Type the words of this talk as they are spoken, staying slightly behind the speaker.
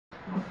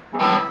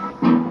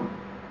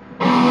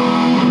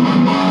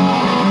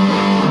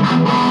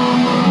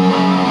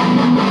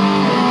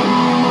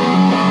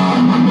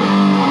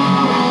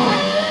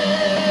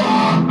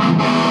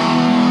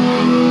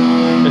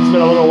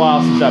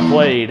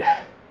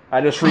I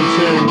just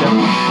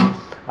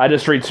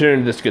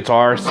retuned this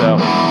guitar, so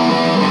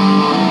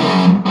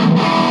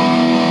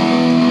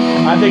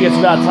I think it's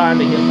about time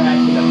to get back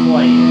into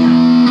playing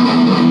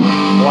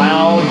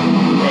loud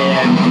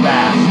and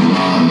fast.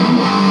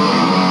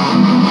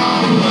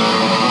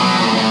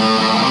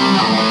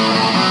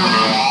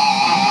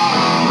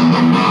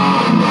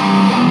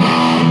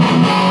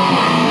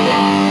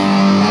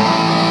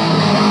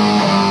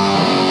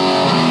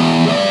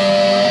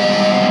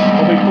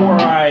 Before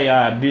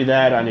I do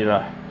that, I need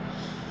a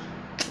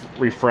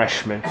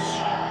refreshment.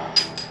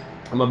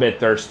 I'm a bit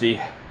thirsty.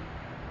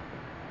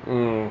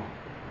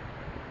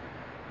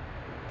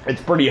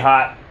 It's pretty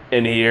hot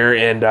in here,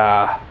 and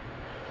I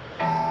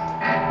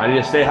need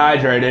to stay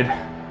hydrated.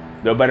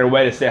 No better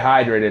way to stay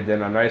hydrated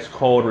than a nice,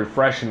 cold,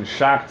 refreshing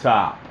shock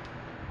top.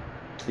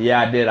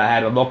 Yeah, I did. I had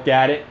to look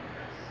at it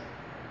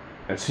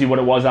and see what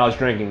it was I was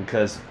drinking,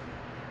 because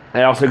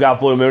I also got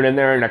Blue Moon in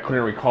there, and I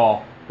couldn't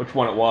recall which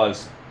one it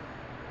was.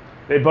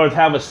 They both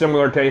have a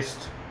similar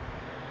taste.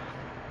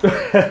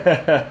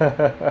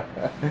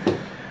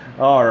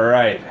 All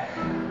right.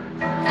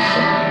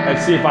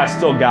 Let's see if I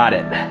still got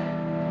it.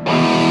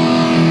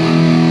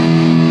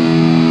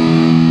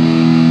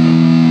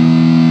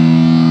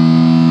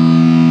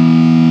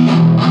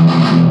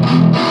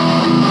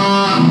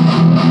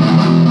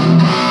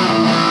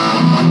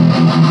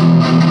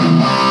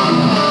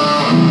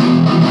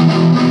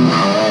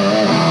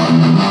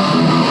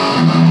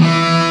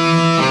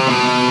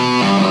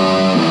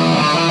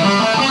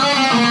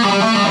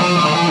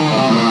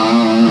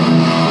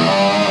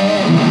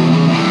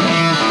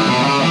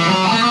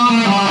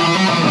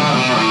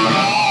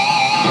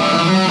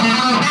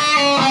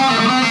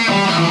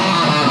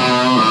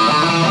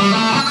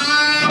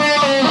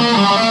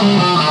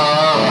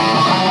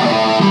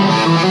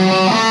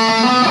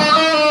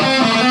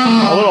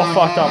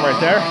 Fucked up right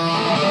there.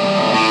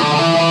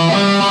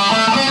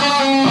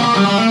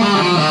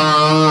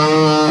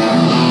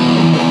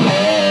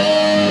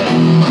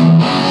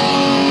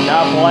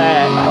 Not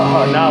bad.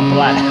 Oh, not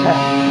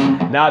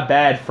bad. Not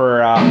bad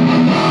for.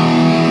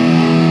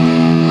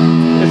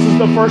 This is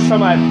the first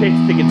time I've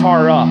picked the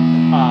guitar up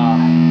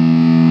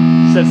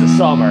since the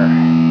summer.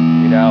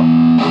 You know.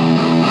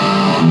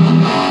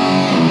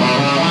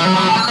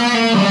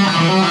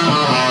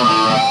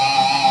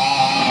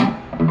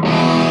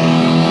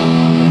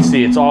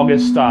 See, it's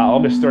August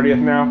 30th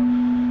now.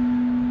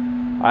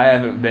 I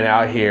haven't been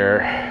out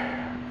here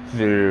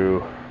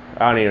through,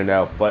 I don't even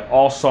know, but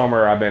all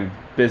summer I've been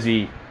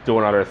busy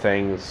doing other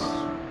things.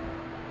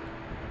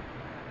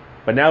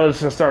 But now that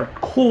it's gonna start to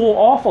cool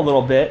off a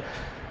little bit,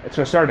 it's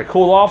gonna start to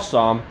cool off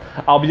some,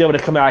 I'll be able to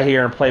come out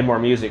here and play more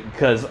music,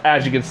 because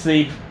as you can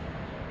see,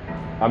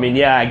 I mean,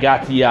 yeah, I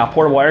got the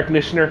portable air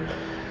conditioner,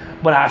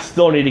 but I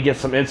still need to get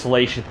some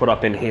insulation put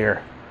up in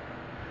here.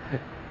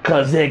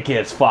 Cause it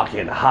gets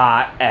fucking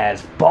hot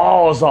as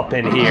balls up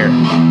in here.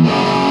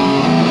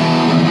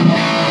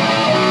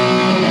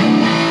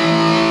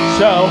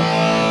 So,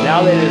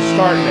 now that it's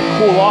starting to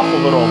cool off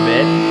a little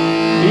bit,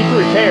 be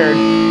prepared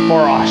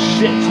for a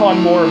shit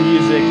ton more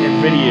music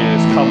and videos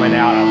coming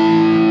out of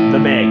the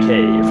man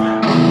cave.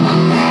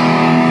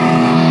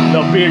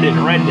 The bearded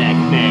redneck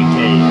man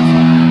cave.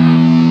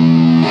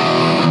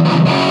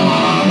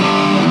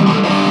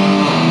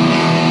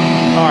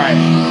 Alright.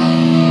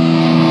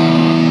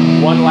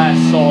 One last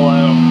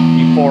solo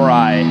before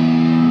I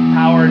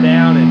power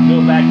down and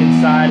go back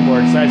inside where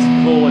it's nice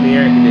and cool in the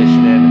air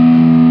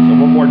conditioning. So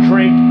one more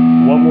drink,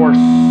 one more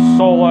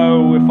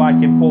solo, if I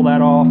can pull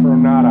that off or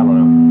not, I don't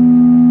know.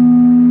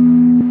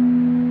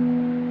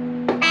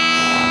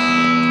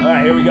 All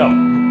right, here we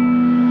go.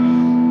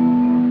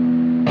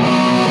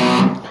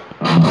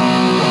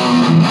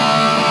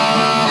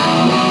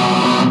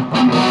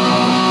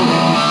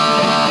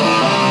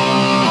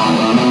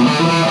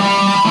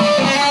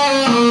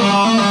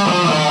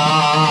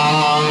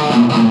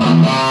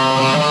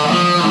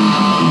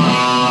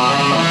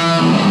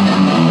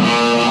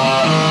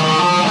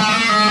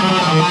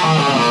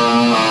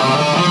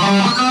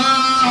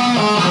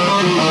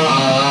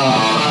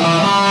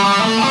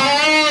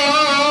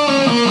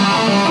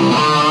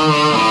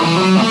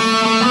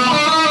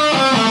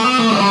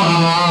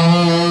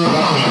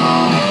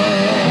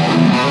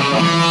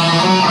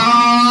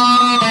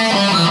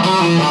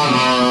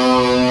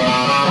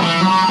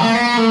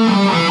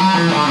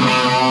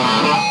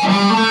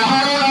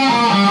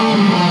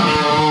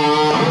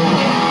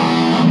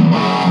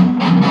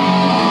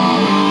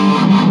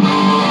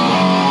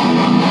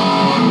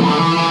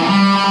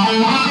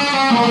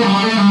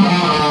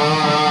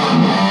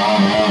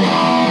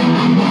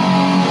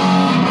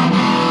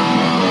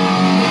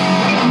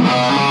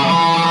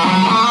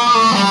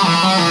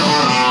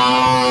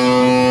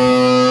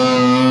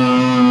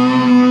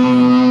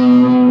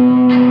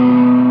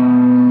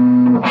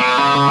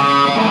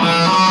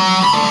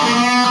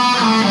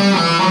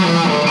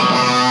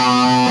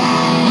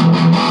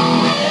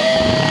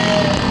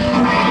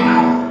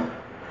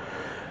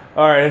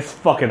 Alright, it's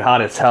fucking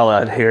hot as hell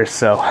out here,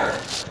 so.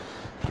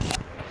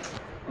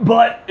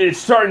 But it's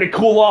starting to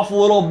cool off a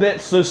little bit,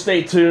 so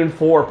stay tuned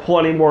for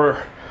plenty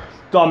more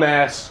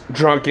dumbass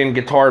drunken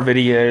guitar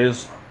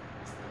videos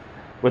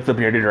with the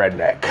bearded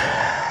redneck.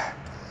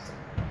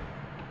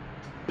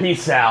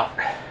 Peace out.